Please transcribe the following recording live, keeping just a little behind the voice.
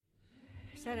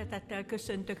Szeretettel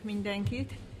köszöntök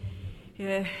mindenkit.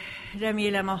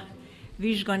 Remélem a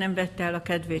vizsga nem vette el a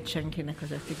kedvét senkinek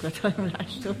az etika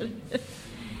tanulástól.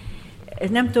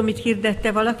 Nem tudom, mit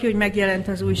hirdette valaki, hogy megjelent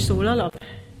az új szólalap?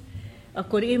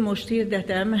 Akkor én most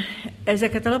hirdetem,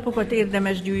 ezeket a lapokat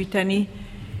érdemes gyűjteni,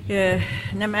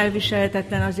 nem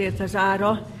elviselhetetlen azért az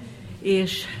ára,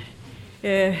 és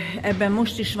ebben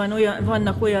most is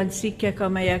vannak olyan cikkek,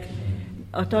 amelyek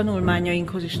a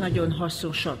tanulmányainkhoz is nagyon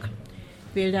hasznosak.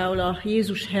 Például a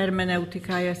Jézus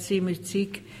hermeneutikája című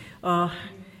cikk a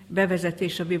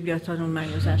bevezetés a Biblia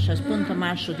tanulmányozásához, pont a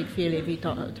második félévi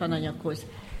tananyaghoz.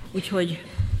 Úgyhogy,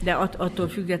 de attól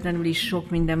függetlenül is sok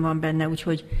minden van benne,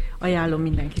 úgyhogy ajánlom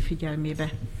mindenki figyelmébe.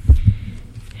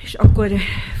 És akkor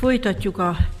folytatjuk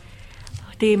a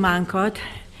témánkat.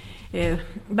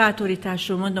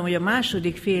 Bátorításról mondom, hogy a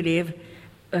második fél év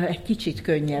egy kicsit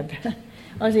könnyebb.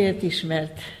 Azért is,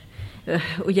 mert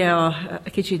ugye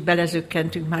kicsit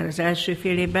belezökkentünk már az első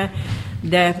fél évbe,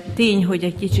 de tény, hogy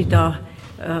egy kicsit a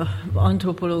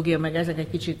antropológia, meg ezek egy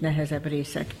kicsit nehezebb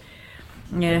részek.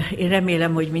 Én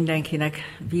remélem, hogy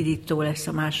mindenkinek vidító lesz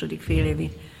a második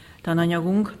félévi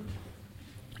tananyagunk.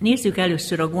 Nézzük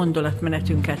először a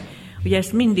gondolatmenetünket. Ugye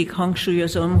ezt mindig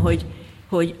hangsúlyozom,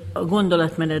 hogy a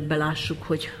gondolatmenetbe lássuk,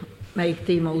 hogy melyik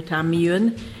téma után mi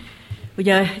jön.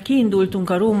 Ugye kiindultunk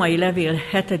a római levél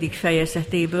 7.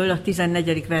 fejezetéből, a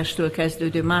 14. verstől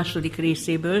kezdődő második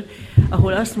részéből,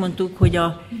 ahol azt mondtuk, hogy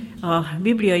a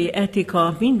bibliai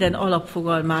etika minden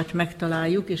alapfogalmát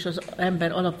megtaláljuk, és az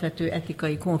ember alapvető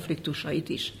etikai konfliktusait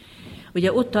is.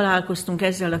 Ugye ott találkoztunk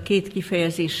ezzel a két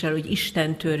kifejezéssel, hogy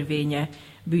Isten törvénye,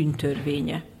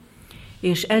 bűntörvénye.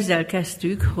 És ezzel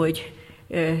kezdtük, hogy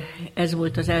ez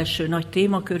volt az első nagy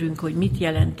témakörünk, hogy mit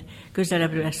jelent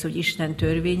közelebbről lesz, hogy Isten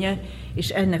törvénye, és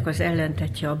ennek az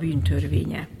ellentetje a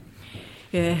bűntörvénye.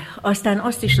 Aztán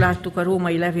azt is láttuk a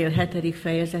római levél 7.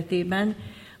 fejezetében,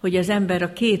 hogy az ember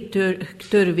a két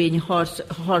törvény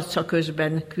harca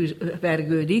közben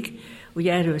vergődik.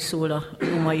 Ugye erről szól a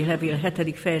római levél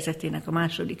 7. fejezetének a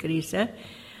második része,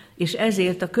 és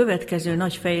ezért a következő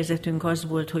nagy fejezetünk az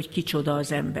volt, hogy kicsoda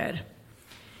az ember.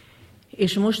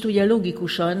 És most ugye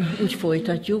logikusan úgy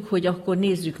folytatjuk, hogy akkor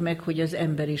nézzük meg, hogy az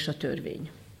ember és a törvény.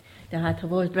 Tehát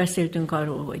ha beszéltünk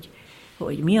arról,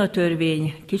 hogy mi a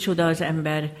törvény, kicsoda az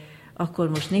ember, akkor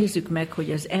most nézzük meg,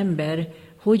 hogy az ember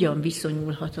hogyan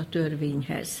viszonyulhat a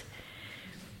törvényhez.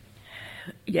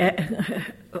 Ugye,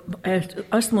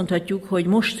 azt mondhatjuk, hogy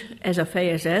most ez a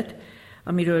fejezet,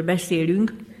 amiről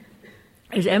beszélünk,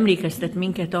 ez emlékeztet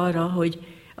minket arra, hogy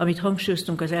amit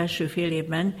hangsúlyoztunk az első fél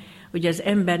évben, hogy az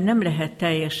ember nem lehet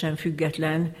teljesen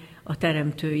független a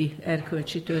teremtői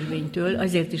erkölcsi törvénytől,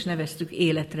 azért is neveztük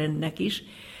életrendnek is.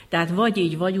 Tehát vagy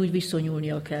így, vagy úgy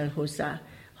viszonyulnia kell hozzá.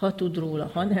 Ha tud róla,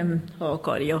 ha nem, ha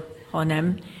akarja, ha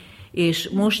nem. És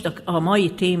most a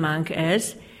mai témánk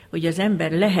ez, hogy az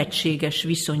ember lehetséges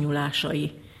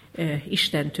viszonyulásai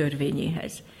Isten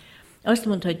törvényéhez. Azt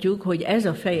mondhatjuk, hogy ez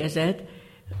a fejezet,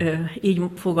 így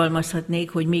fogalmazhatnék,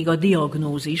 hogy még a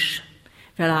diagnózis,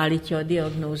 felállítja a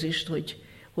diagnózist, hogy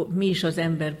mi is az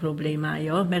ember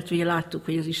problémája, mert ugye láttuk,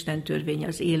 hogy az Isten törvénye,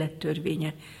 az élet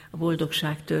törvénye, a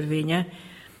boldogság törvénye,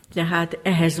 tehát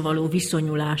ehhez való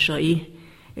viszonyulásai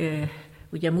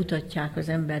ugye mutatják az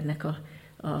embernek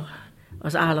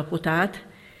az állapotát,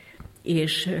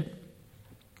 és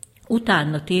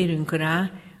utána térünk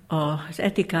rá az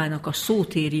etikának a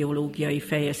szótériológiai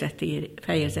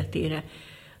fejezetére.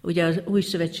 Ugye az Új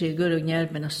Szövetség görög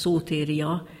nyelvben a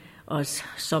szótéria az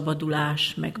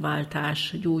szabadulás,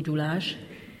 megváltás, gyógyulás.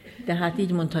 Tehát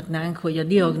így mondhatnánk, hogy a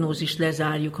diagnózist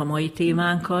lezárjuk a mai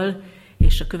témánkkal,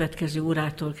 és a következő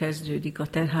órától kezdődik a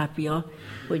terápia,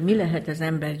 hogy mi lehet az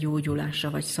ember gyógyulása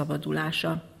vagy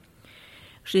szabadulása.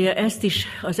 És ugye ezt is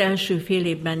az első fél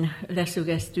évben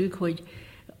leszögeztük, hogy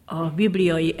a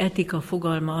bibliai etika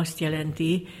fogalma azt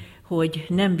jelenti, hogy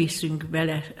nem viszünk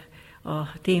bele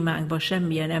a témánkba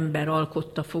semmilyen ember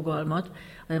alkotta fogalmat,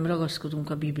 hanem ragaszkodunk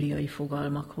a bibliai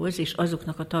fogalmakhoz, és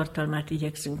azoknak a tartalmát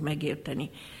igyekszünk megérteni.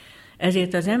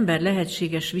 Ezért az ember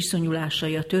lehetséges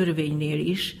viszonyulásai a törvénynél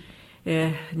is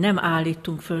nem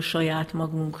állítunk föl saját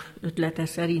magunk ötlete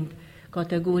szerint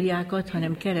kategóriákat,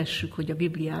 hanem keressük, hogy a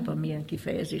Bibliában milyen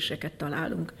kifejezéseket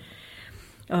találunk.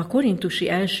 A korintusi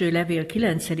első levél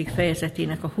 9.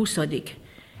 fejezetének a 20.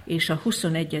 és a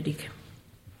 21.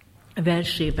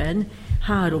 versében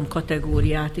 3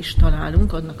 kategóriát is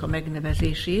találunk, annak a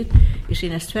megnevezését, és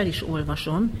én ezt fel is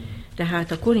olvasom.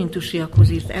 Tehát a korintusiakhoz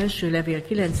írt első levél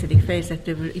 9.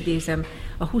 fejezetéből idézem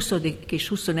a 20. és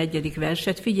 21.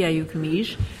 verset, figyeljük mi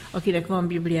is, akinek van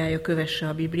Bibliája, kövesse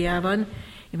a Bibliában,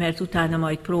 mert utána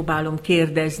majd próbálom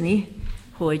kérdezni,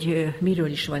 hogy miről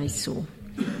is van itt szó.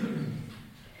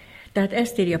 Tehát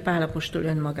ezt írja Pál apostol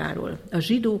önmagáról. A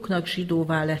zsidóknak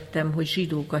zsidóvá lettem, hogy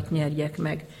zsidókat nyerjek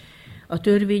meg. A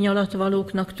törvény alatt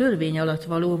valóknak törvény alatt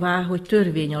valóvá, hogy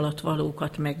törvény alatt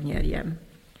valókat megnyerjem.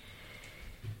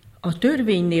 A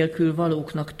törvény nélkül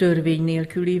valóknak törvény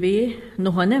nélkülivé,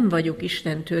 noha nem vagyok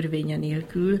Isten törvénye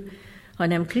nélkül,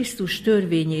 hanem Krisztus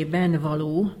törvényében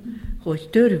való, hogy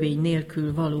törvény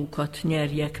nélkül valókat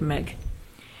nyerjek meg.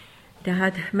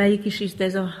 Tehát melyik is itt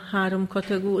ez a 3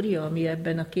 kategória, ami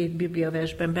ebben a 2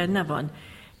 bibliaversben benne van?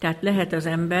 Tehát lehet az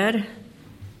ember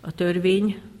a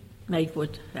törvény, melyik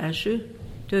volt első?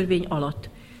 Törvény alatt.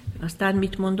 Aztán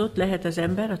mit mondott? Lehet az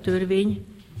ember a törvény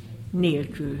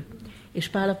nélkül. És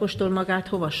Pál apostol magát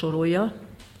hova sorolja?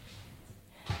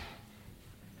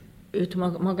 Őt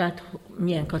magát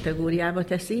milyen kategóriába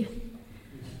teszi?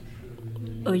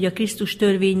 Hogy a Krisztus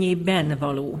törvényében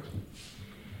való.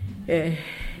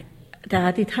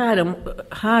 Tehát itt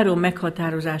három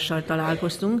meghatározással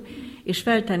találkoztunk, és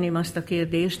feltenném azt a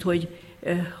kérdést,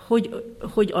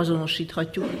 hogy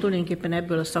azonosíthatjuk, tulajdonképpen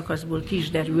ebből a szakaszból ki is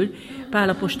derül, Pál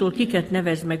apostol kiket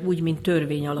nevez meg úgy, mint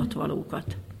törvény alatt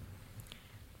valókat.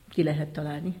 Ki lehet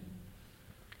találni?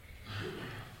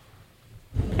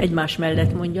 Egymás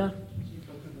mellett mondja.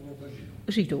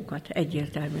 Zsidókat,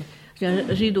 egyértelmű.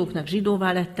 A zsidóknak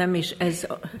zsidóvá lettem, és ez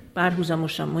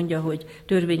párhuzamosan mondja, hogy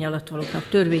törvény alatt valóknak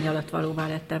törvény alatt valóvá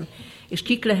lettem. És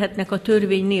kik lehetnek a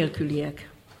törvény nélküliek?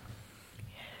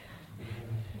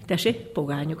 Tessék,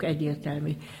 pogányok,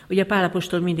 egyértelmű. Ugye Pál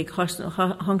apostol mindig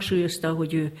hangsúlyozta,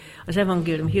 hogy ő az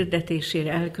evangélium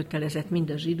hirdetésére elkötelezett mind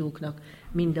a zsidóknak,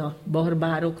 mind a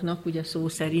barbároknak, ugye szó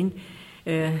szerint,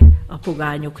 a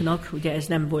pogányoknak, ugye ez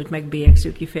nem volt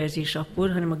megbélyegző kifejezés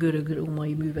akkor, hanem a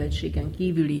görög-római műveltségen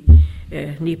kívüli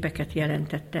népeket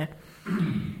jelentette.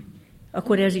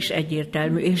 Akkor ez is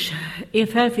egyértelmű, és én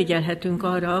felfigyelhetünk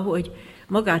arra, hogy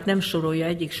magát nem sorolja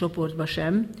egyik csoportba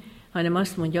sem, hanem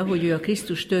azt mondja, hogy ő a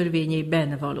Krisztus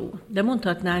törvényében való. De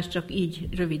mondhatná ezt csak így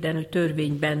röviden, hogy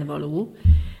törvényben való,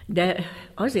 de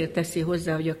azért teszi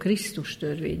hozzá, hogy a Krisztus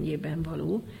törvényében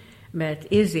való, mert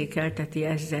érzékelteti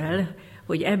ezzel,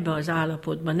 hogy ebbe az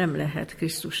állapotban nem lehet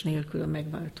Krisztus nélkül, a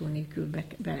megváltó nélkül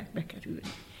bekerülni.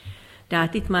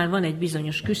 Tehát itt már van egy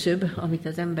bizonyos küszöb, amit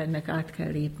az embernek át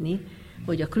kell lépni,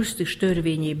 hogy a Krisztus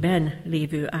törvényében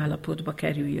lévő állapotba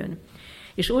kerüljön.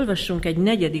 És olvassunk egy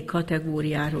 4.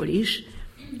 kategóriáról is,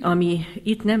 ami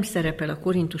itt nem szerepel a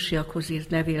korintusiakhoz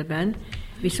írt levélben,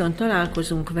 viszont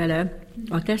találkozunk vele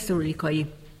a tesszalonikai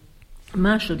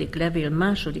 2. levél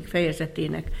 2.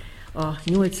 fejezetének a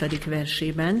 8.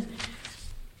 versében,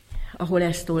 ahol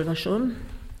ezt olvasom.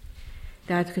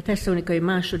 Tehát a tesszalonikai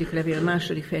 2. levél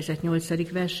 2. fejezet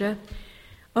 8. verse.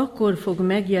 Akkor fog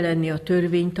megjelenni a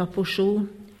törvénytaposó,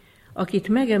 akit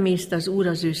megemészt az Úr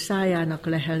az ő szájának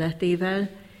leheletével,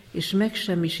 és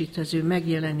megsemmisít az ő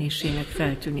megjelenésének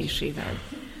feltűnésével.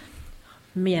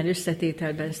 Milyen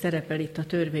összetételben szerepel itt a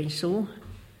törvény szó?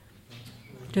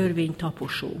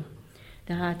 Törvénytaposó.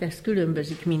 Tehát ez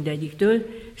különbözik mindegyiktől.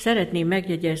 Szeretném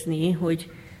megjegyezni,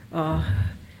 hogy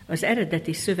az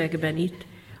eredeti szövegben itt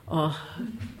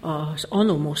az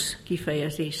anomos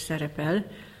kifejezés szerepel,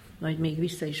 majd még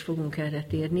vissza is fogunk erre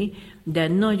térni, de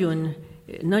nagyon,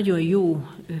 nagyon jó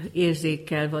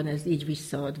érzékkel van ez így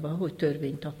visszaadva, hogy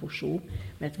törvénytaposó,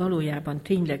 mert valójában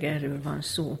tényleg erről van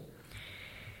szó.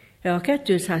 A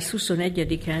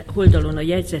 221. oldalon a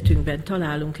jegyzetünkben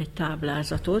találunk egy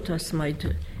táblázatot, azt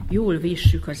majd jól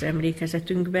vissük az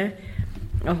emlékezetünkbe,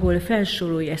 ahol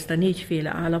felsorolja ezt a 4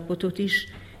 állapotot is,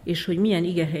 és hogy milyen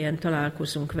igehelyen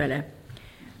találkozunk vele.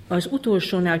 Az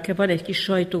utolsónál van egy kis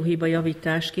sajtóhiba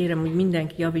javítás, kérem, hogy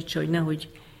mindenki javítsa, hogy nehogy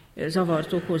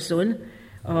zavart okozzon.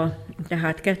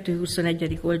 Tehát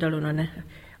 221. oldalon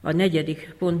a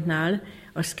 4. pontnál,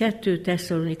 az 2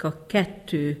 Tesszalonika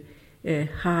 2,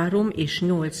 3 és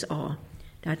 8a.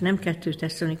 Tehát nem 2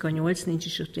 Tesszalonika 8, nincs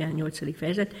is ott olyan 8.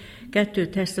 fejezet. 2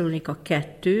 Tesszalonika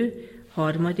 2,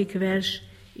 3. vers,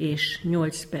 és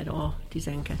 8 per a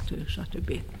 12,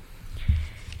 stb.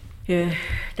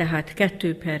 Tehát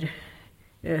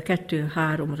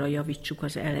 2-3-ra javítsuk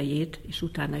az elejét, és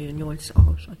utána jön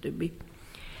 8a, stb.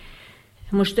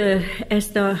 Most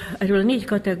erről a 4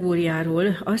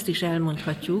 kategóriáról azt is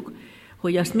elmondhatjuk,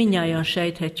 hogy azt mindnyájan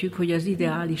sejthetjük, hogy az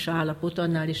ideális állapot,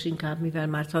 annál is inkább, mivel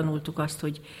már tanultuk azt,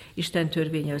 hogy Isten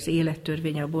törvénye, az élet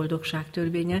törvénye, a boldogság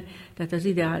törvénye, tehát az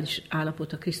ideális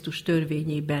állapot a Krisztus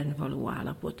törvényében való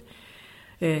állapot.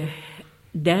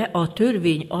 De a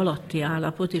törvény alatti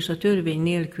állapot és a törvény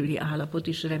nélküli állapot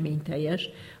is reményteljes,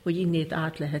 hogy innét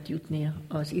át lehet jutni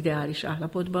az ideális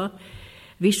állapotba,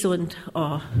 viszont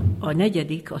a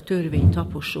 4., a törvény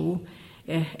taposó,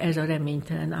 ez a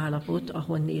reménytelen állapot,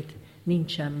 ahonnét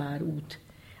nincsen már út.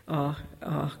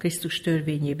 a Krisztus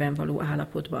törvényében való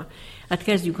állapotba. Hát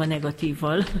kezdjük a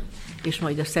negatívval, és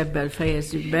majd a szebbel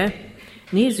fejezzük be.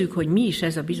 Nézzük, hogy mi is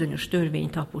ez a bizonyos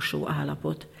törvénytaposó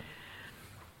állapot.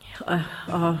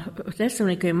 A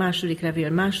Tesszalonikai második levél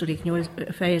második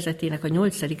fejezetének a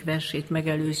 8. versét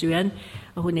megelőzően,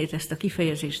 ahonnét ezt a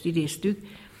kifejezést idéztük,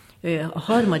 a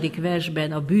 3.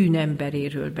 versben a bűn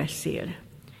emberéről beszél.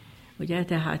 Ugye,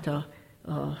 tehát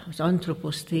az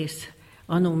antroposztész,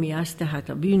 anomiász, tehát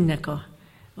a bűnnek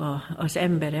az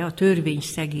embere, a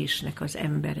törvényszegésnek az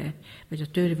embere, vagy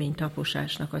a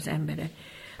törvénytaposásnak az embere.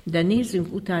 De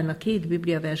nézzünk utána 2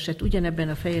 bibliaverset ugyanebben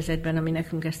a fejezetben, ami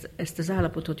nekünk ezt az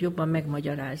állapotot jobban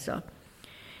megmagyarázza.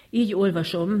 Így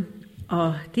olvasom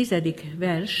a 10.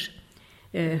 vers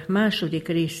második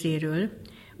részéről,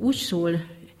 úgy szól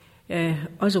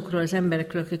azokról az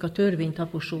emberekről, akik a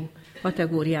törvénytaposó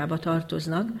kategóriába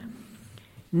tartoznak,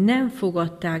 nem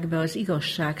fogadták be az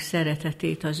igazság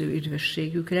szeretetét az ő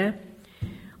üdvösségükre,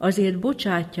 azért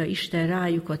bocsátja Isten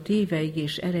rájuk a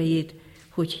téveigés erejét,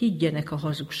 hogy higgyenek a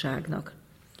hazugságnak,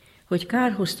 hogy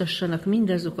kárhoztassanak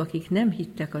mindazok, akik nem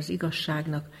hittek az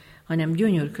igazságnak, hanem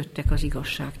gyönyörködtek az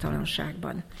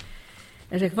igazságtalanságban.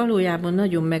 Ezek valójában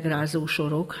nagyon megrázó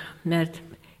sorok,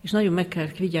 és nagyon meg kell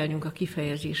figyelnünk a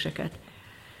kifejezéseket.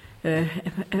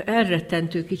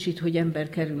 Elrettentő kicsit, hogy ember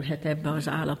kerülhet ebbe az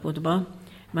állapotba,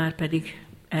 már pedig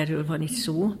erről van itt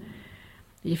szó.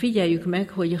 Ugye figyeljük meg,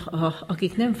 hogy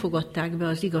akik nem fogadták be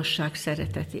az igazság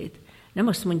szeretetét, nem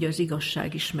azt mondja az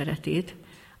igazság ismeretét,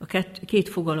 a két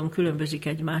fogalom különbözik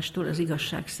egymástól, az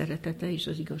igazság szeretete és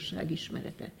az igazság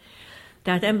ismerete.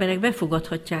 Tehát emberek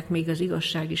befogadhatják még az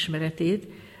igazság ismeretét,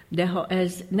 de ha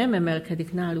ez nem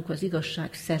emelkedik náluk az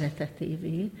igazság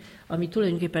szeretetévé, ami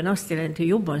tulajdonképpen azt jelenti,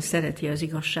 hogy jobban szereti az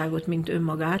igazságot, mint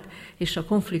önmagát, és ha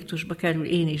konfliktusba kerül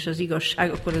én és az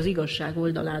igazság, akkor az igazság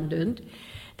oldalán dönt.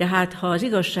 Tehát ha az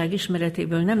igazság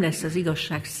ismeretéből nem lesz az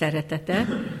igazság szeretete,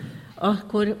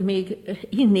 akkor még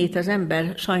innét az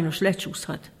ember sajnos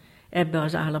lecsúszhat ebbe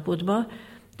az állapotba.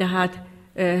 Tehát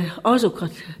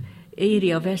azokat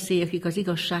éri a veszély, akik az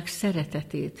igazság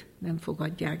szeretetét nem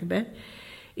fogadják be,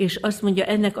 és azt mondja,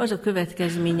 ennek az a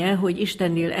következménye, hogy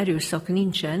Istennél erőszak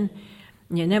nincsen,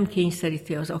 nem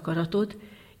kényszeríti az akaratot,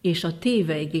 és a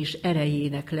téveigés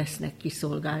erejének lesznek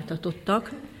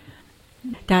kiszolgáltatottak.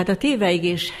 Tehát a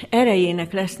téveigés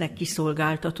erejének lesznek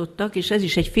kiszolgáltatottak, és ez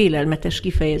is egy félelmetes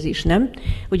kifejezés, nem?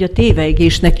 Hogy a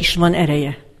téveigésnek is van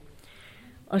ereje.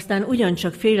 Aztán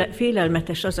ugyancsak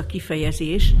félelmetes az a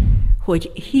kifejezés,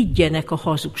 hogy higgyenek a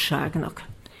hazugságnak.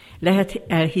 Lehet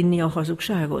elhinni a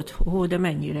hazugságot? De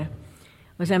mennyire?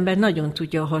 Az ember nagyon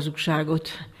tudja a hazugságot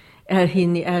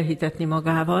elhinni, elhitetni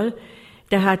magával.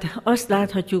 Tehát azt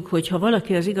láthatjuk, hogy ha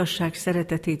valaki az igazság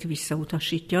szeretetét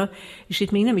visszautasítja, és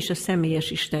itt még nem is a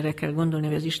személyes Istenre kell gondolni,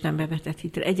 vagy az Istenbe vetett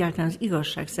hitre, egyáltalán az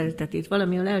igazság szeretetét,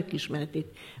 valami a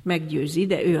lelkiismeretét meggyőzi,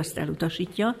 de ő azt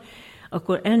elutasítja,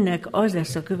 akkor ennek az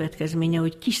lesz a következménye,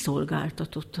 hogy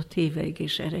kiszolgáltatott a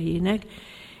téveigés erejének,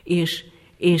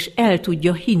 és el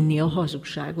tudja hinni a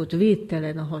hazugságot,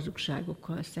 védtelen a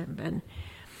hazugságokkal szemben.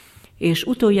 És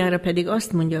utoljára pedig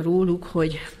azt mondja róluk,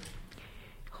 hogy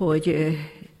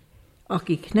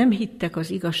akik nem hittek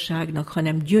az igazságnak,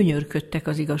 hanem gyönyörködtek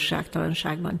az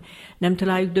igazságtalanságban. Nem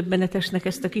találjuk döbbenetesnek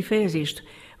ezt a kifejezést?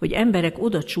 Hogy emberek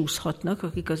oda csúszhatnak,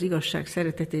 akik az igazság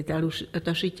szeretetét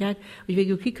elutasítják, hogy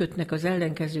végül kikötnek az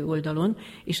ellenkező oldalon,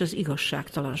 és az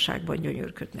igazságtalanságban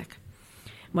gyönyörködnek.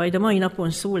 Majd a mai napon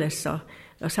szó lesz a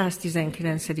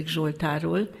 119.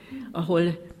 Zsoltárról,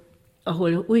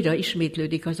 ahol újra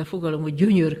ismétlődik az a fogalom, hogy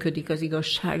gyönyörködik az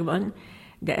igazságban,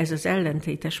 de ez az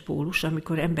ellentétes pólus,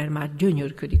 amikor ember már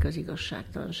gyönyörködik az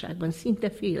igazságtalanságban. Szinte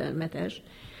félelmetes,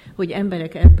 hogy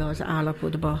emberek ebbe az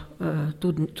állapotba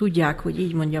tudják, hogy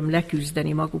így mondjam,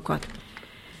 leküzdeni magukat.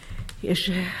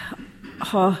 És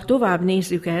ha tovább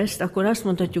nézzük ezt, akkor azt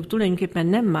mondhatjuk, tulajdonképpen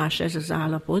nem más ez az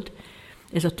állapot,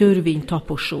 ez a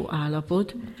törvénytaposó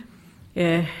állapot,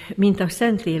 mint a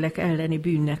Szentlélek elleni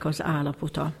bűnnek az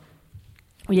állapota.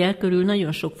 Ugye elkörül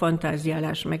nagyon sok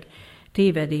fantáziálás meg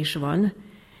tévedés van.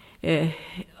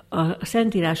 A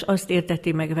Szentírás azt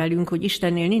érteti meg velünk, hogy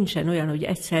Istennél nincsen olyan, hogy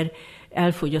egyszer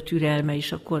elfogy a türelme,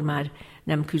 és akkor már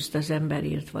nem küzd az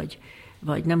emberért,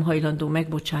 vagy nem hajlandó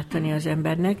megbocsátani az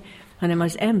embernek, hanem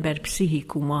az ember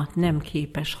pszichikuma nem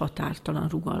képes határtalan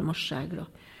rugalmasságra.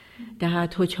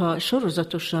 Tehát, hogyha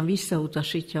sorozatosan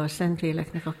visszautasítja a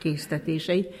Szentléleknek a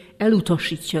késztetéseit,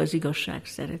 elutasítja az igazság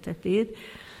szeretetét,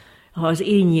 ha az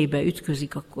ényébe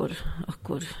ütközik,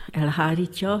 akkor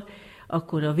elhárítja,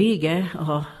 akkor a vége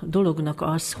a dolognak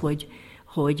az,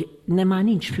 hogy már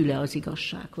nincs füle az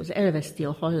igazsághoz, elveszti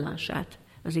a hallását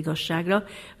az igazságra,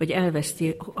 vagy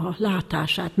elveszti a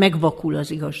látását, megvakul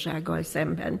az igazsággal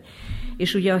szemben.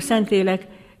 És ugye a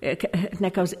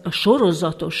Szentléleknek a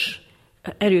sorozatos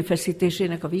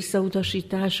erőfeszítésének a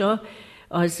visszautasítása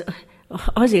az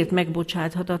azért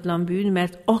megbocsáthatatlan bűn,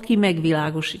 mert aki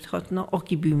megvilágosíthatna,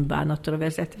 aki bűnbánatra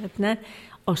vezethetne,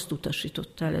 azt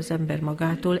utasította el az ember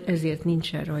magától, ezért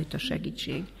nincsen rajta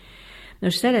segítség.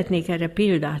 Nos, szeretnék erre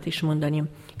példát is mondani.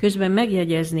 Közben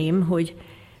megjegyezném, hogy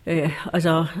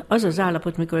az az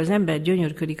állapot, mikor az ember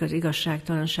gyönyörködik az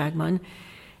igazságtalanságban,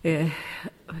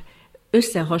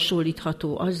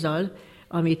 összehasonlítható azzal,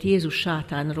 amit Jézus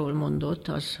sátánról mondott,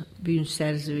 az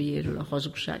bűnszerzőjéről, a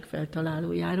hazugság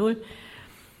feltalálójáról.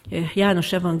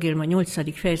 János evangélium a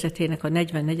 8. fejezetének a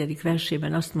 44.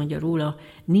 versében azt mondja róla,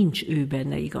 nincs ő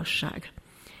benne igazság.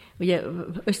 Ugye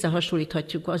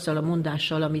összehasonlíthatjuk azzal a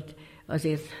mondással, amit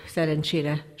azért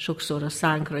szerencsére sokszor a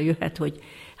szánkra jöhet, hogy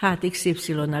hát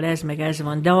XY-nal ez meg ez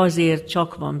van, de azért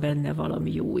csak van benne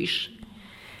valami jó is.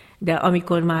 De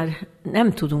amikor már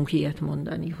nem tudunk ilyet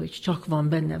mondani, hogy csak van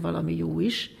benne valami jó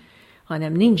is,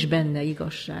 hanem nincs benne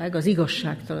igazság, az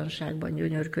igazságtalanságban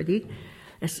gyönyörködik,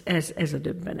 ez a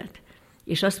döbbenet.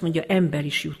 És azt mondja, ember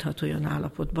is juthat olyan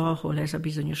állapotba, ahol ez a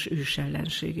bizonyos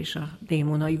ősellenség és a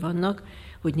démonai vannak,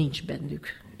 hogy nincs bennük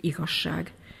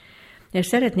igazság. De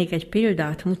szeretnék egy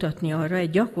példát mutatni arra, egy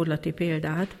gyakorlati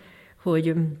példát,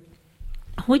 hogy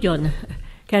hogyan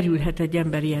kerülhet egy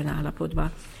ember ilyen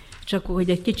állapotba. Csak hogy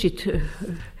egy kicsit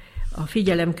a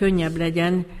figyelem könnyebb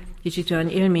legyen, kicsit olyan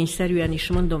élményszerűen is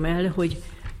mondom el, hogy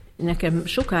nekem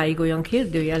sokáig olyan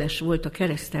kérdőjeles volt a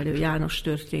Keresztelő János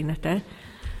története.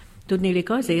 Tudnélik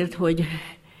azért, hogy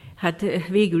hát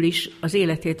végül is az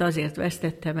életét azért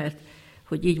vesztette, mert,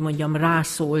 hogy így mondjam,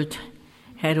 rászólt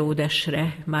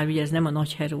Heródesre, már ugye ez nem a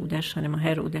nagy Heródes, hanem a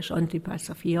Heródes Antipász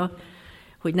a fia,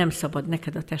 hogy nem szabad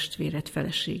neked a testvéred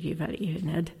feleségével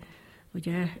élned,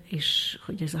 ugye, és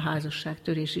hogy ez a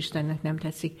házasságtörés Istennek nem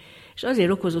tetszik. És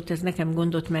azért okozott ez nekem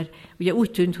gondot, mert ugye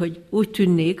úgy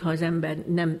tűnnék, ha az ember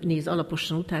nem néz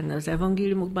alaposan utána az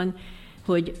evangéliumokban,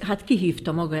 hogy hát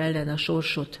kihívta maga ellen a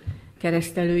sorsot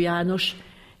Keresztelő János,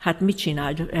 hát mit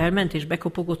csinált? Elment és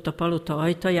bekopogott a palota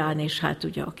ajtaján, és hát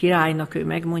ugye a királynak ő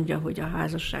megmondja, hogy a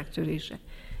házasságtörése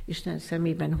Isten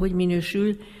szemében hogy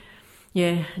minősül.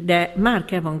 De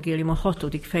Márk evangélium a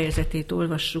 6. fejezetét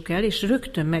olvassuk el, és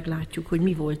rögtön meglátjuk, hogy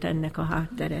mi volt ennek a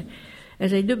háttere.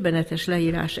 Ez egy döbbenetes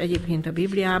leírás egyébként a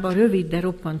Bibliában, rövid, de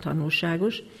roppant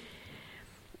tanulságos.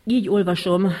 Így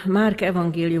olvasom Márk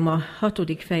evangélium a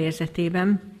 6.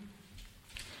 fejezetében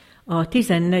a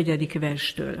 14.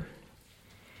 verstől.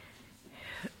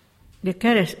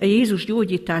 De Jézus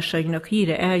gyógyításainak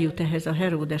híre eljut ehhez a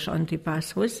Heródes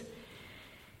Antipászhoz,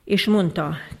 és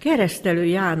mondta, Keresztelő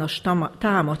János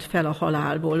támad fel a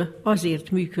halálból,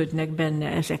 azért működnek benne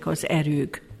ezek az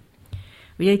erők.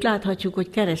 Ugye itt láthatjuk, hogy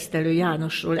Keresztelő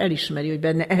Jánosról elismeri, hogy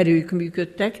benne erők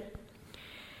működtek,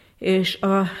 és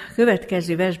a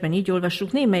következő versben így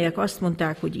olvassuk, némelyek azt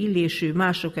mondták, hogy illésű,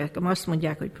 mások azt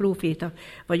mondják, hogy próféta,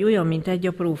 vagy olyan, mint egy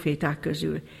a próféták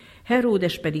közül.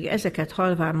 Heródes pedig ezeket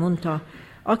halván mondta,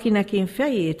 akinek én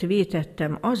fejét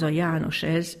vétettem, az a János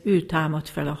ez, ő támad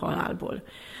fel a halálból.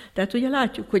 Tehát ugye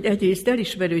látjuk, hogy egyrészt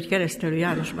elismerő, hogy Keresztelő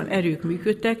Jánosban erők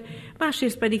működtek,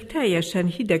 másrészt pedig teljesen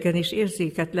hidegen és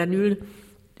érzéketlenül,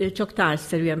 csak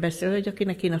tálszerűen beszél, hogy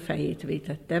akinek én a fejét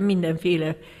vétettem,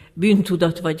 mindenféle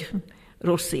bűntudat vagy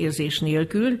rossz érzés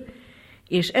nélkül,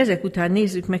 és ezek után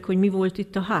nézzük meg, hogy mi volt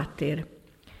itt a háttér.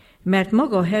 Mert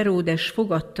maga Heródes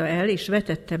fogadta el, és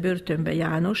vetette börtönbe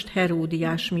Jánost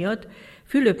Heródiás miatt,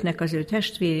 Fülöpnek az ő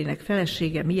testvérének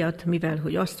felesége miatt, mivel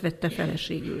hogy azt vette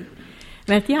feleségül.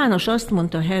 Mert János azt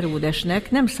mondta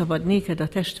Heródesnek, nem szabad néked a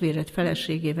testvéred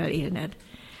feleségével élned.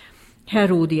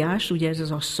 Heródiás, ugye ez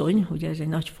az asszony, ugye ez egy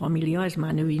nagy família, ez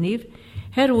már női név,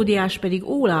 Heródiás pedig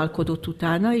ólálkodott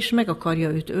utána, és meg akarja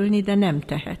őt ölni, de nem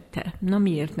tehette. Na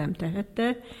miért nem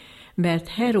tehette? Mert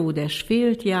Heródes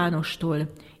félt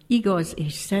Jánostól, igaz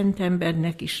és szent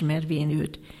embernek ismervén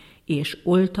őt, és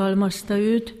oltalmazta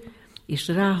őt, és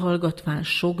ráhallgatván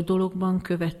sok dologban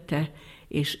követte,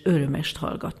 és örömest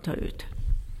hallgatta őt.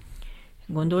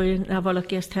 Gondolná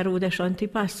valaki ezt Heródes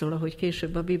Antipászról, ahogy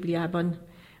később a Bibliában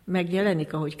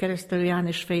megjelenik, ahogy Keresztelő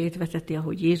János fejét veteti,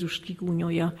 ahogy Jézust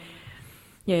kigúnyolja.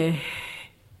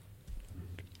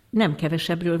 Nem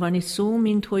kevesebbről van itt szó,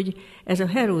 mint hogy ez a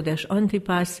Heródes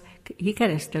Antipász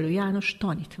Keresztelő János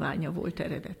tanítványa volt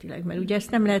eredetileg, mert ugye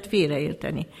ezt nem lehet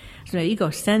félreérteni. Azt mondja,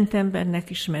 igaz, szent embernek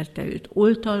ismerte őt,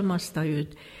 oltalmazta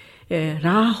őt,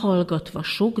 ráhallgatva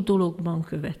sok dologban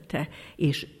követte,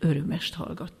 és örömest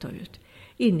hallgatta őt.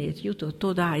 Innét jutott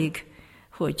odáig,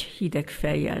 hogy hideg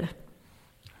fejjel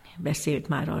beszélt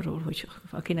már arról, hogy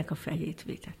akinek a fejét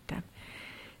vétettem.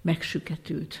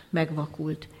 Megsüketült,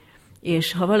 megvakult.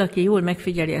 És ha valaki jól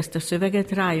megfigyeli ezt a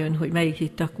szöveget, rájön, hogy melyik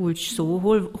itt a kulcs szó,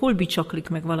 hol bicsaklik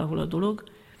meg valahol a dolog.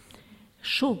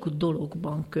 Sok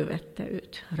dologban követte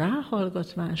őt.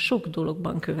 Ráhallgatván sok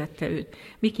dologban követte őt.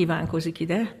 Mi kívánkozik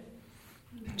ide?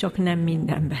 Csak nem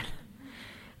mindenben.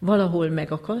 Valahol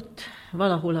megakadt,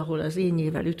 valahol, ahol az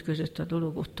énnyével ütközött a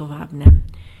dolog, ott tovább nem.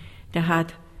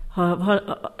 Tehát ha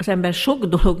az ember sok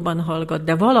dologban hallgat,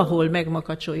 de valahol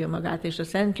megmakacsolja magát, és a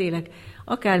Szentlélek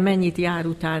akár mennyit jár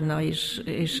utána,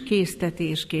 és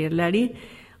késztetés kérleli,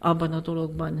 abban a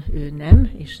dologban ő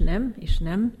nem, és nem, és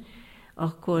nem,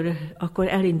 akkor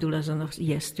elindul azon az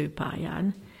ijesztő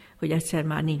pályán, hogy egyszer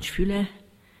már nincs füle,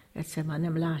 egyszer már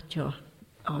nem látja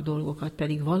a dolgokat,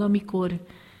 pedig valamikor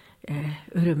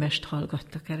örömest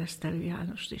hallgatta Keresztelő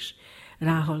Jánost is.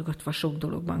 Ráhallgatva sok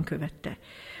dologban követte.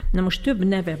 Na most több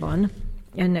neve van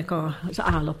ennek az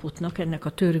állapotnak, ennek a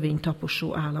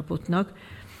törvénytaposó állapotnak,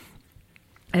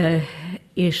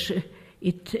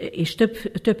 és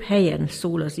több helyen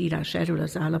szól az írás erről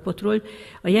az állapotról.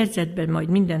 A jegyzetben majd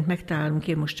mindent megtalálunk,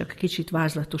 én most csak kicsit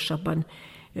vázlatosabban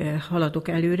haladok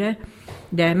előre,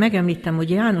 de megemlítem, hogy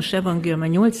János evangélium a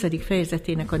 8.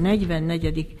 fejezetének a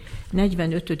 44.,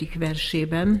 45.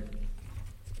 versében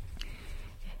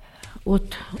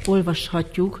ott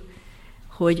olvashatjuk,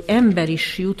 hogy ember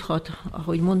is juthat,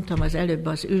 ahogy mondtam az előbb,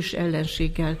 az ős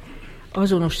ellenséggel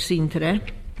azonos szintre.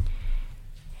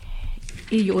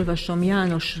 Így olvasom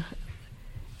János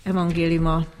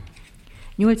evangéliuma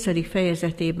 8.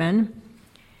 fejezetében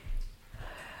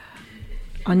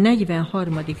a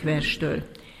 43. verstől.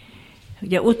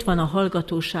 Ugye ott van a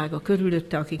hallgatósága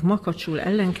körülötte, akik makacsul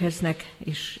ellenkeznek,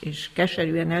 és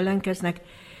keserűen ellenkeznek,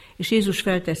 és Jézus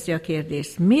felteszi a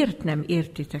kérdést, miért nem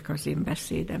értitek az én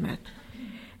beszédemet?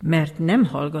 Mert nem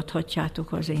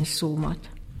hallgathatjátok az én szómat.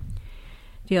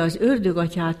 Ti az ördög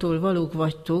atyától valók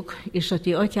vagytok, és a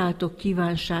ti atyátok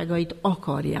kívánságait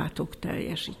akarjátok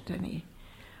teljesíteni.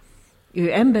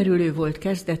 Ő emberülő volt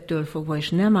kezdettől fogva, és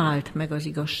nem állt meg az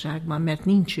igazságban, mert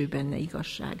nincs ő benne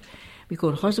igazság.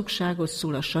 Mikor hazugságot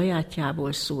szól, a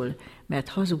sajátjából szól, mert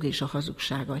hazug és a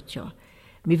hazugság atya.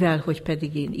 Mivel, hogy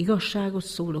pedig én igazságot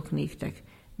szólok néktek,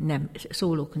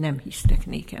 nem hisztek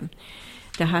nékem.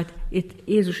 Tehát itt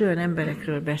Jézus olyan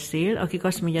emberekről beszél, akik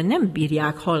azt mondja, nem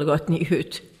bírják hallgatni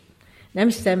őt, nem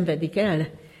szenvedik el,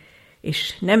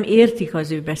 és nem értik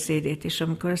az ő beszédét. És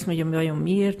amikor azt mondja, vajon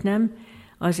miért nem?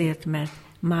 Azért, mert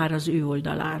már az ő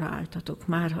oldalára álltatok,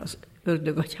 már az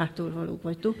ördög atyától valók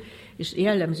vagytok, és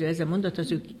jellemző ez a mondat,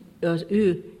 az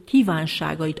ő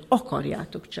kívánságait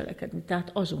akarjátok cselekedni,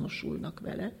 tehát azonosulnak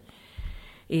vele.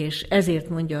 És ezért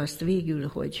mondja azt végül,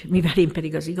 hogy mivel én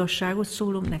pedig az igazságot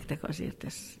szólom nektek, azért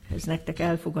ez nektek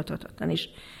elfogadhatatlan, és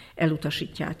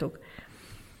elutasítjátok.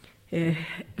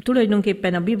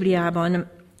 Tulajdonképpen a Bibliában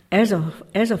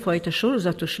ez a fajta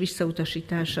sorozatos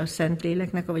visszautasítása a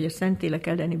Szentléleknek, vagy a Szentlélek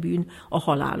elleni bűn a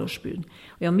halálos bűn.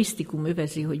 Olyan misztikum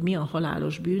övezi, hogy mi a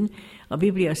halálos bűn. A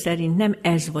Biblia szerint nem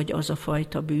ez vagy az a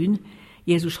fajta bűn.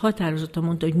 Jézus határozottan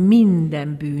mondta, hogy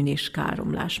minden bűn és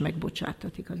káromlás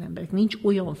megbocsátatik az emberek. Nincs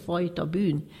olyan fajta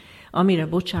bűn, amire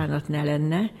bocsánat ne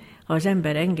lenne, ha az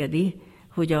ember engedi,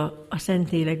 hogy a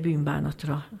Szentlélek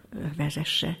bűnbánatra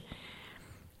vezesse.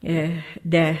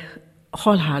 De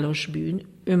halálos bűn,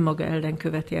 önmaga ellen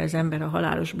követi az ember a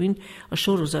halálos bűnt, a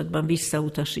sorozatban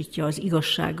visszautasítja az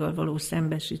igazsággal való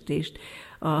szembesítést,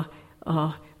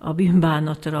 a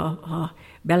bűnbánatra, a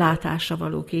belátásra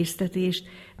való késztetést,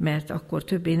 mert akkor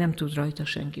többé nem tud rajta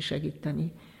senki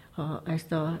segíteni. Ha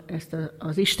ezt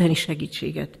az isteni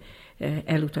segítséget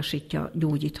elutasítja,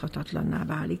 gyógyíthatatlanná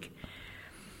válik.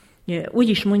 Úgy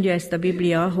is mondja ezt a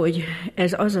Biblia, hogy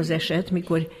ez az az eset,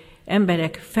 mikor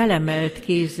emberek felemelt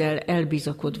kézzel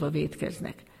elbizakodva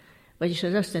vétkeznek. Vagyis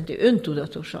ez azt jelenti, hogy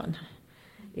öntudatosan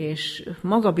és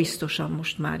magabiztosan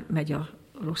most már megy a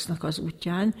rossznak az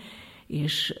útján,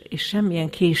 és semmilyen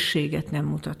készséget nem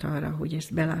mutat arra, hogy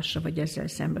ezt belássa, vagy ezzel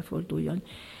szembeforduljon.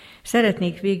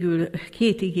 Szeretnék végül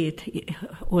 2 igét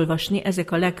olvasni,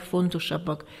 ezek a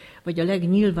legfontosabbak, vagy a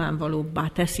legnyilvánvalóbbá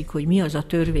teszik, hogy mi az a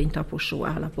törvénytaposó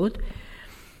állapot.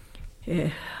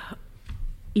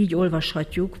 Így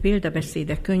olvashatjuk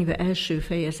Példabeszédek könyve első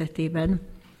fejezetében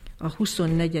a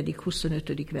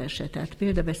 24.-25. verset. Tehát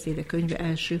Példabeszédek könyve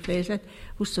első fejezet,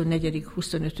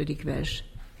 24.-25. vers.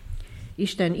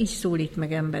 Isten így szólít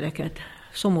meg embereket,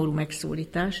 szomorú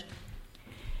megszólítás.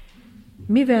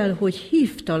 Mivel, hogy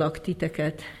hívtalak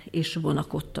titeket, és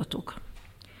vonakodtatok.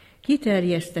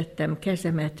 Kiterjesztettem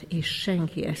kezemet, és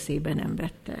senki eszébe nem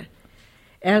vette.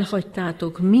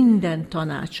 Elhagytátok minden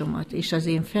tanácsomat, és az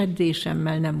én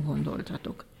feddésemmel nem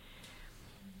gondoltatok.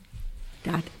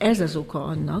 Tehát ez az oka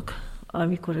annak,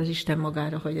 amikor az Isten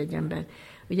magára hagy egy ember.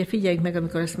 Ugye figyeljük meg,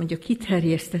 amikor azt mondja,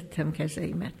 kiterjesztettem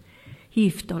kezeimet.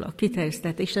 Hívtalak,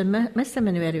 kiterjesztett, és messze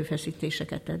menő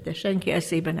erőfeszítéseket tett, de senki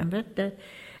eszébe nem vette,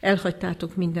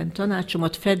 elhagytátok minden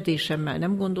tanácsomat, feddésemmel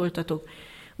nem gondoltatok.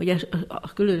 Ugye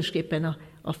különösképpen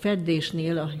a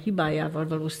feddésnél a hibájával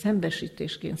való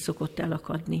szembesítésként szokott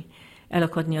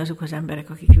elakadni azok az emberek,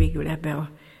 akik végül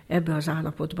ebbe az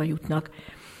állapotba jutnak.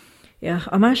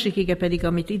 A másik ige pedig,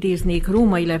 amit idéznék,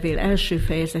 Római levél első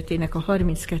fejezetének a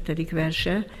 32.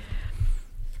 verse,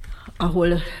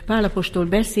 ahol Pál apostol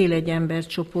beszél egy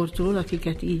embercsoportról,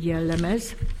 akiket így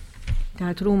jellemez.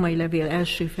 Tehát Római levél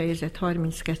első fejezet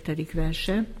 32.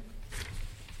 verse.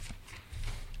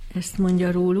 Ezt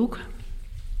mondja róluk.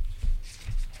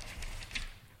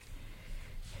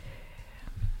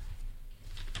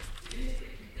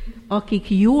 Akik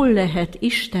jól lehet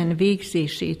Isten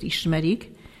végzését ismerik,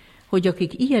 hogy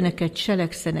akik ilyeneket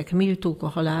cselekszenek méltók a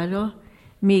halálra,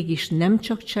 mégis nem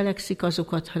csak cselekszik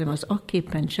azokat, hanem az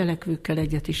akképpen cselekvőkkel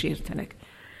egyet is értenek.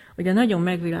 Ugye nagyon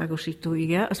megvilágosító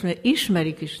ige, azt mondja,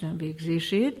 ismerik Isten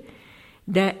végzését,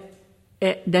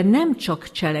 de nem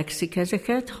csak cselekszik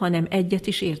ezeket, hanem egyet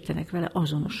is értenek vele,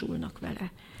 azonosulnak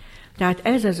vele. Tehát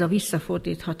ez a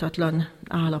visszafordíthatatlan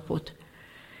állapot.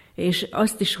 És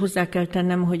azt is hozzá kell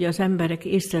tennem, hogy az emberek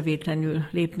észrevétlenül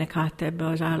lépnek át ebbe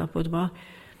az állapotba.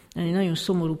 Egy nagyon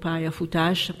szomorú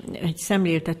pályafutás. Egy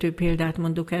szemléltető példát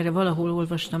mondok erre. Valahol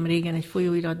olvastam régen egy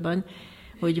folyóiratban,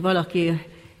 hogy valaki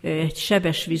egy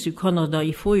sebesvízű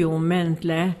kanadai folyón ment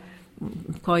le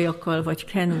kajakkal vagy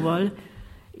kenuval,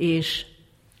 és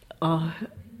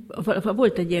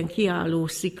volt egy ilyen kiálló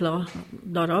szikla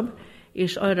darab,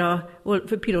 és arra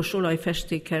piros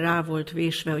olajfestékkel rá volt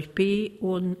vésve, hogy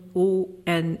P-O-N-R,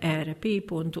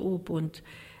 P.O.N.R.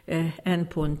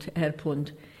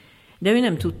 De ő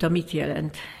nem tudta, mit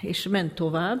jelent, és ment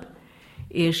tovább,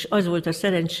 és az volt a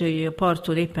szerencsé, hogy a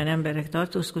parton éppen emberek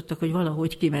tartózkodtak, hogy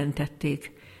valahogy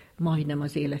kimentették, majdnem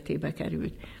az életébe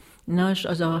került. Nos,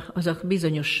 az a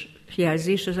bizonyos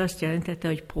jelzés, az azt jelentette,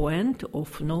 hogy point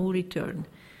of no return.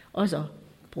 Az a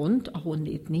pont,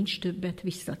 ahonnét nincs többet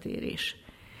visszatérés.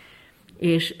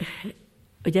 És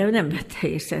ugye nem vette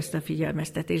észre ezt a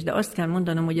figyelmeztetést, de azt kell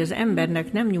mondanom, hogy az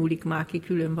embernek nem nyúlik már ki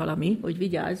külön valami, hogy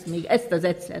vigyázz, még ezt az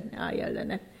egyszer ne állj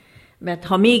ellene. Mert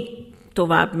ha még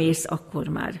tovább mész, akkor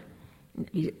már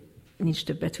nincs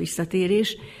többet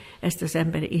visszatérés. Ezt az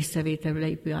ember észrevételül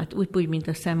lépő át, úgy, mint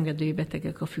a szenvedő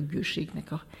betegek a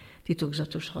függőségnek a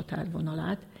titokzatos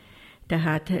határvonalát.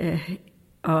 Tehát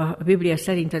a Biblia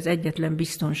szerint az egyetlen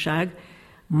biztonság,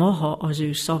 maha az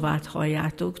ő szavát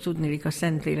halljátok, tudnélik a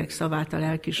Szentlélek szavát a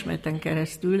lelkiismereten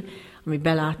keresztül, ami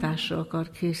belátásra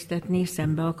akar késztetni,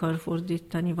 szembe akar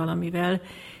fordítani valamivel,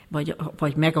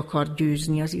 vagy meg akar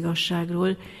győzni az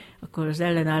igazságról, akkor az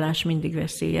ellenállás mindig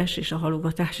veszélyes, és a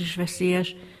halogatás is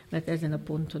veszélyes, mert ezen a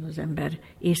ponton az ember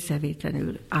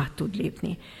észrevétlenül át tud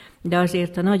lépni. De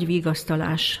azért a nagy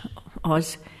vigasztalás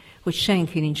az, hogy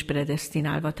senki nincs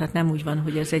predesztinálva, tehát nem úgy van,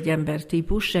 hogy ez egy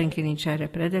embertípus, senki nincs erre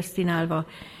predesztinálva,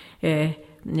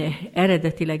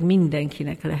 eredetileg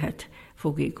mindenkinek lehet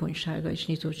fogékonysága és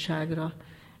nyitottságra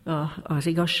az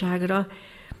igazságra,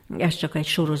 ez csak egy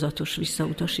sorozatos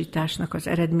visszautasításnak az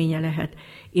eredménye lehet,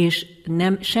 és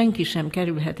senki sem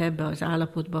kerülhet ebbe az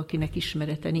állapotba, akinek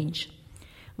ismerete nincs.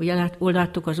 Ugye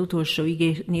láttuk az utolsó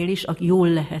igénél is, jól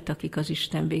lehet, akik az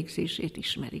Isten végzését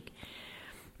ismerik.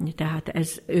 Tehát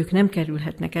ők nem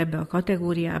kerülhetnek ebbe a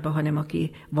kategóriába, hanem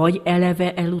aki vagy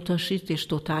eleve elutasít, és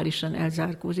totálisan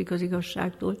elzárkózik az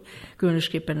igazságtól,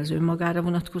 különösképpen az önmagára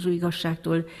vonatkozó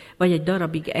igazságtól, vagy egy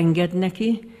darabig enged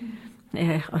neki,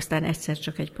 aztán egyszer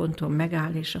csak egy ponton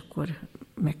megáll, és akkor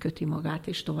megköti magát,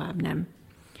 és tovább nem.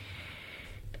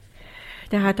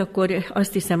 Tehát akkor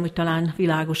azt hiszem, hogy talán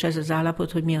világos ez az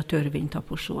állapot, hogy mi a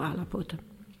törvénytaposó állapot.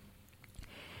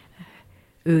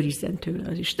 Őrizzen tőle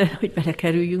az Isten, hogy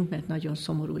belekerüljünk, mert nagyon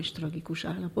szomorú és tragikus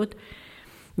állapot.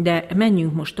 De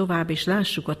menjünk most tovább, és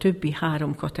lássuk a többi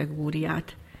 3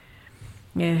 kategóriát.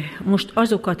 Most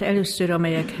azokat először,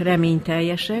 amelyek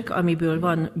reményteljesek, amiből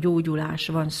van gyógyulás,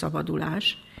 van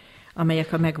szabadulás,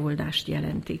 amelyek a megoldást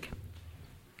jelentik.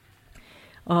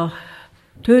 A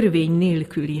törvény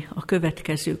nélküli a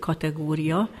következő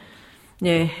kategória.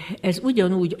 Ez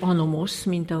ugyanúgy anomosz,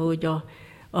 mint ahogy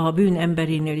a bűn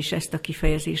emberénél is ezt a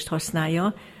kifejezést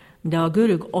használja, de a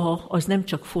görög az nem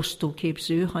csak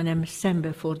fosztóképző, hanem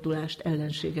szembefordulást,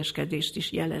 ellenségeskedést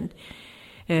is jelent.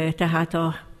 Tehát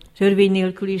a törvény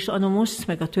nélkül is anomosz,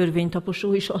 meg a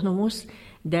törvénytaposó is anomosz,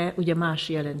 de ugye más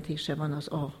jelentése van az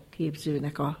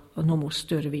képzőnek a nomosz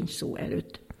törvény szó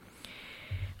előtt.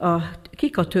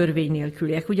 Kik a törvény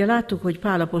nélküliek? Ugye láttuk, hogy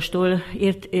Pál apostol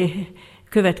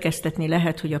következtetni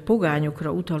lehet, hogy a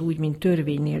pogányokra utal úgy, mint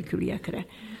törvény nélküliekre.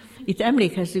 Itt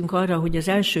emlékezzünk arra, hogy az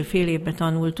első fél évben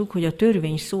tanultuk, hogy a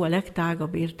törvény szó a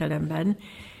legtágabb értelemben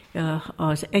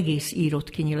az egész írott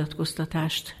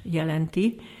kinyilatkoztatást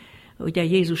jelenti. Ugye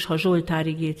Jézus, ha Zsoltár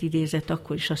igét idézett,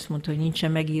 akkor is azt mondta, hogy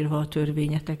nincsen megírva a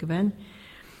törvényetekben.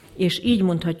 És így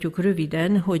mondhatjuk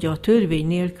röviden, hogy a törvény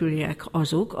nélküliek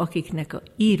azok, akiknek a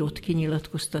írott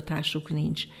kinyilatkoztatásuk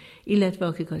nincs, illetve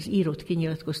akik az írott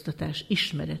kinyilatkoztatás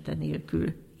ismerete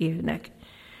nélkül élnek.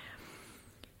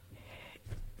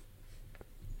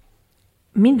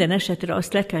 Minden esetre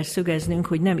azt le kell szögeznünk,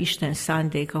 hogy nem Isten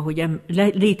szándéka, hogy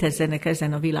létezzenek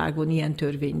ezen a világon ilyen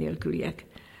törvény nélküliek.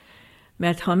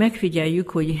 Mert ha megfigyeljük,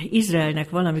 hogy Izraelnek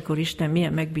valamikor Isten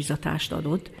milyen megbízatást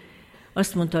adott,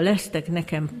 azt mondta, lesztek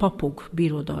nekem papok,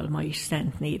 birodalma és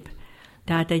szent nép.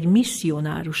 Tehát egy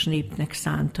misszionárus népnek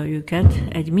szánta őket,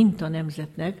 egy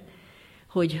mintanemzetnek,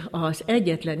 hogy az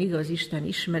egyetlen igaz Isten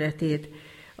ismeretét,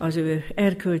 az ő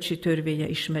erkölcsi törvénye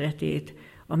ismeretét,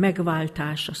 a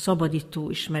megváltás, a szabadító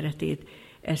ismeretét,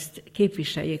 ezt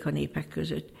képviseljék a népek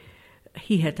között.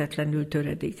 Hihetetlenül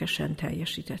töredékesen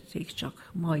teljesítették,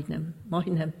 csak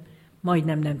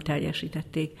majdnem nem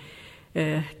teljesítették.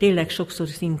 Tényleg sokszor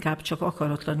inkább csak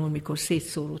akaratlanul, mikor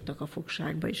szétszóródtak a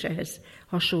fogságba, és ehhez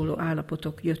hasonló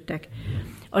állapotok jöttek.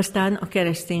 Aztán a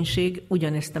kereszténység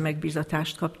ugyanezt a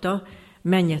megbízatást kapta,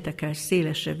 menjetek el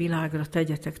szélesre világra,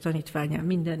 tegyetek tanítvánnyá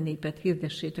minden népet,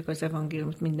 hirdessétek az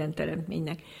evangéliumot minden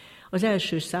teremtménynek. Az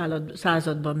első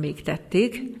században még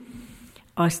tették,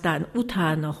 aztán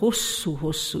utána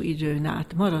hosszú-hosszú időn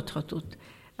át maradhatott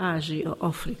Ázsia,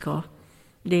 Afrika,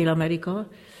 Dél-Amerika,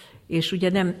 és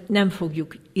ugye nem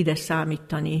fogjuk ide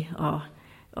számítani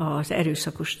az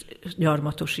erőszakos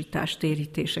gyarmatosítást,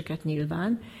 térítéseket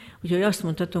nyilván. Úgyhogy azt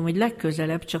mondhatom, hogy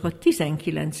legközelebb csak a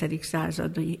 19.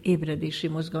 századi ébredési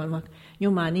mozgalmak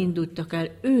nyomán indultak el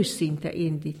őszinte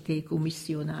indítékú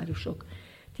misszionárusok,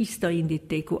 tiszta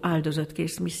indítékú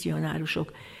áldozatkész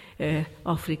misszionárusok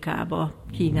Afrikába,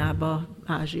 Kínába,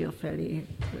 Ázsia felé,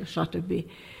 stb.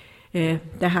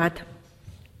 Tehát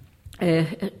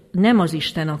nem az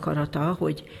Isten akarata,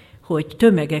 hogy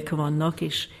tömegek vannak,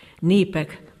 és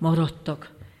népek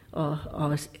maradtak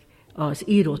az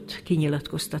írott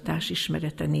kinyilatkoztatás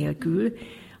ismerete nélkül,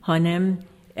 hanem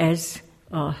ez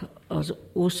az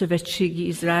ószövetségi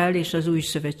Izrael és az új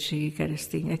szövetségi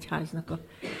keresztény egyháznak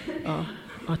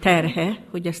a terhe,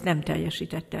 hogy ezt nem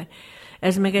teljesítette.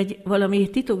 Ez meg egy valami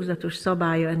titokzatos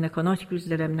szabálya ennek a nagy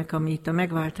küzdelemnek, ami itt a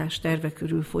megváltás terve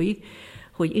körül folyik,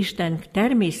 hogy Isten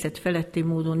természetfeletti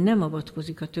módon nem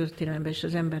avatkozik a történelembe és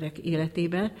az emberek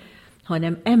életébe,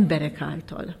 hanem emberek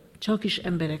által, csak is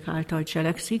emberek által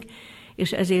cselekszik,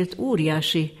 és ezért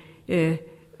óriási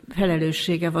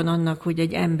felelőssége van annak, hogy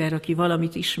egy ember, aki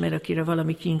valamit ismer, akire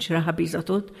valami kincs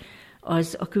rábízatott,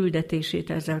 az a küldetését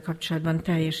ezzel kapcsolatban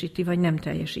teljesíti, vagy nem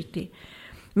teljesíti.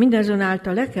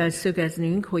 Mindazonáltal le kell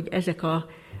szögeznünk, hogy ezek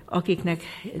akiknek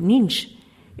nincs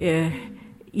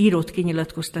írott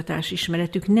kinyilatkoztatás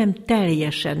ismeretük, nem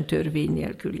teljesen törvény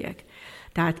nélküliek.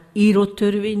 Tehát írott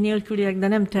törvény nélküliek, de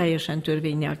nem teljesen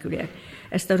törvény nélküliek.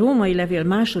 Ezt a római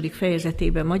levél 2.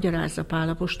 fejezetében magyarázza Pál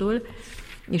apostol,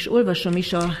 és olvasom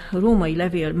is a római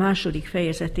levél 2.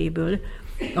 fejezetéből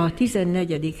a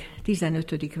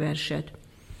 14.-15. verset.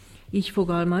 Így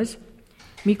fogalmaz,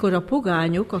 mikor a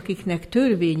pogányok, akiknek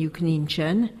törvényük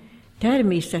nincsen,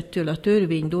 természettől a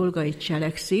törvény dolgait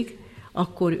cselekszik,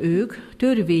 akkor ők,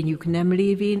 törvényük nem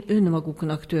lévén,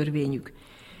 önmaguknak törvényük.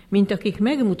 Mint akik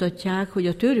megmutatják, hogy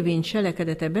a törvény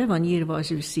cselekedete be van írva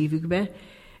az ő szívükbe,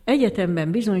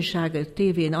 egyetemben bizonyságot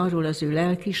tévén arról az ő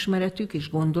lelkiismeretük és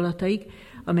gondolataik,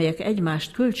 amelyek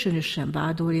egymást kölcsönösen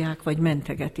vádolják vagy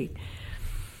mentegetik.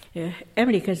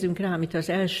 Emlékezzünk rá, amit az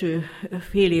első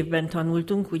fél évben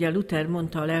tanultunk, ugye Luther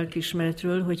mondta a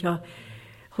lelkiismeretről,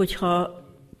 hogyha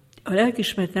a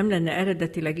lelkiismeret nem lenne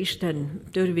eredetileg Isten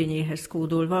törvényéhez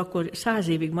kódolva, akkor 100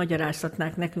 évig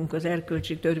magyarázhatnák nekünk az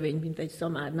erkölcsi törvény, mint egy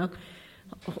szamárnak,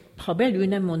 ha belül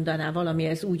nem mondaná valami,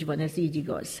 ez úgy van, ez így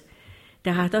igaz.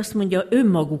 Tehát azt mondja,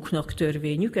 önmaguknak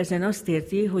törvényük, ezen azt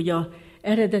érti, hogy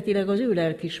eredetileg az ő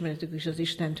lelkiismeretük is az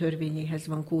Isten törvényéhez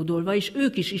van kódolva, és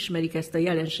ők is ismerik ezt a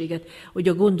jelenséget, hogy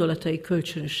a gondolatai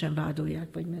kölcsönösen vádolják,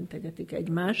 vagy mentegetik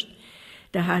egymást.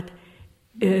 Tehát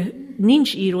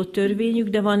nincs írott törvényük,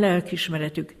 de van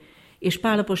lelkiismeretük. És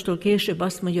Pál apostol később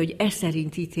azt mondja, hogy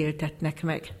szerint ítéltetnek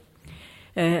meg.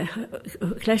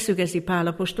 Leszögezi Pál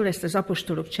apostol, ezt az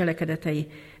apostolok cselekedetei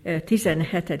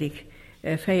 17.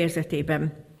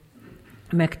 fejezetében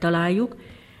megtaláljuk,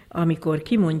 amikor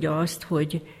kimondja azt,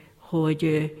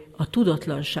 hogy a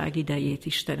tudatlanság idejét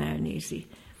Isten elnézi.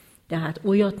 Tehát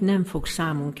olyat nem fog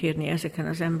számon kérni ezeken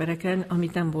az embereken,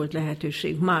 amit nem volt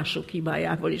lehetőség mások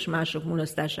hibájából és mások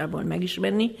mulasztásából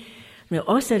megismerni, mert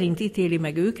az szerint ítéli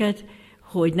meg őket,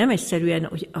 hogy nem egyszerűen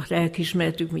hogy a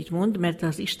lelkiismeretük mit mond, mert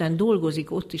az Isten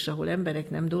dolgozik ott is, ahol emberek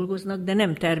nem dolgoznak, de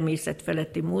nem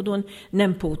természetfeletti módon,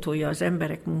 nem pótolja az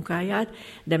emberek munkáját,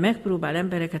 de megpróbál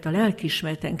embereket a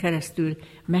lelkiismereten keresztül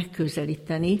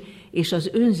megközelíteni, és az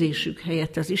önzésük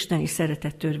helyett az isteni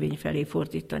szeretet törvény felé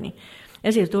fordítani.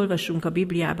 Ezért olvassunk a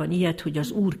Bibliában ilyet, hogy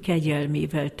az Úr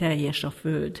kegyelmével teljes a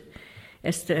föld.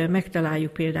 Ezt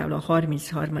megtaláljuk például a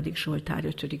 33. Zsoltár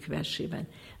 5. versében.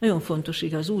 Nagyon fontos,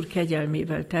 hogy az Úr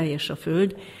kegyelmével teljes a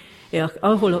föld.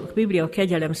 Ahol a Biblia a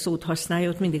kegyelem szót használja,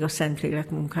 ott mindig a Szentlélek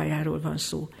munkájáról van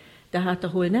szó. Tehát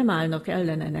ahol nem állnak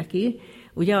ellene neki,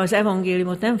 ugye az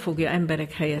evangéliumot nem fogja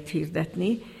emberek helyett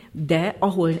hirdetni, de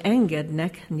ahol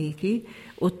engednek néki,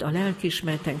 ott a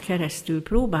lelkiismereten keresztül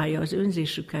próbálja az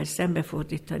önzésükkel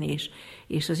szembefordítani,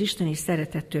 és az isteni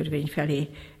szeretet törvény felé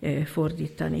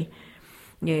fordítani.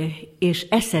 És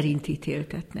e szerint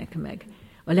ítéltetnek meg.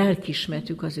 A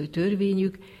lelkiismeretük az ő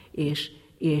törvényük,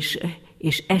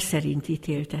 és e szerint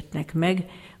ítéltetnek meg,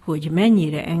 hogy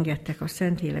mennyire engedtek a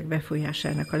Szentlélek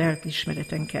befolyásának a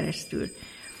lelkiismereten keresztül.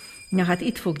 Na hát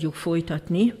itt fogjuk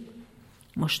folytatni,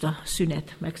 most a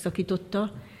szünet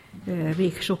megszakította,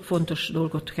 még sok fontos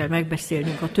dolgot kell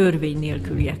megbeszélnünk a törvény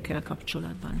nélküliekkel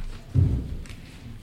kapcsolatban.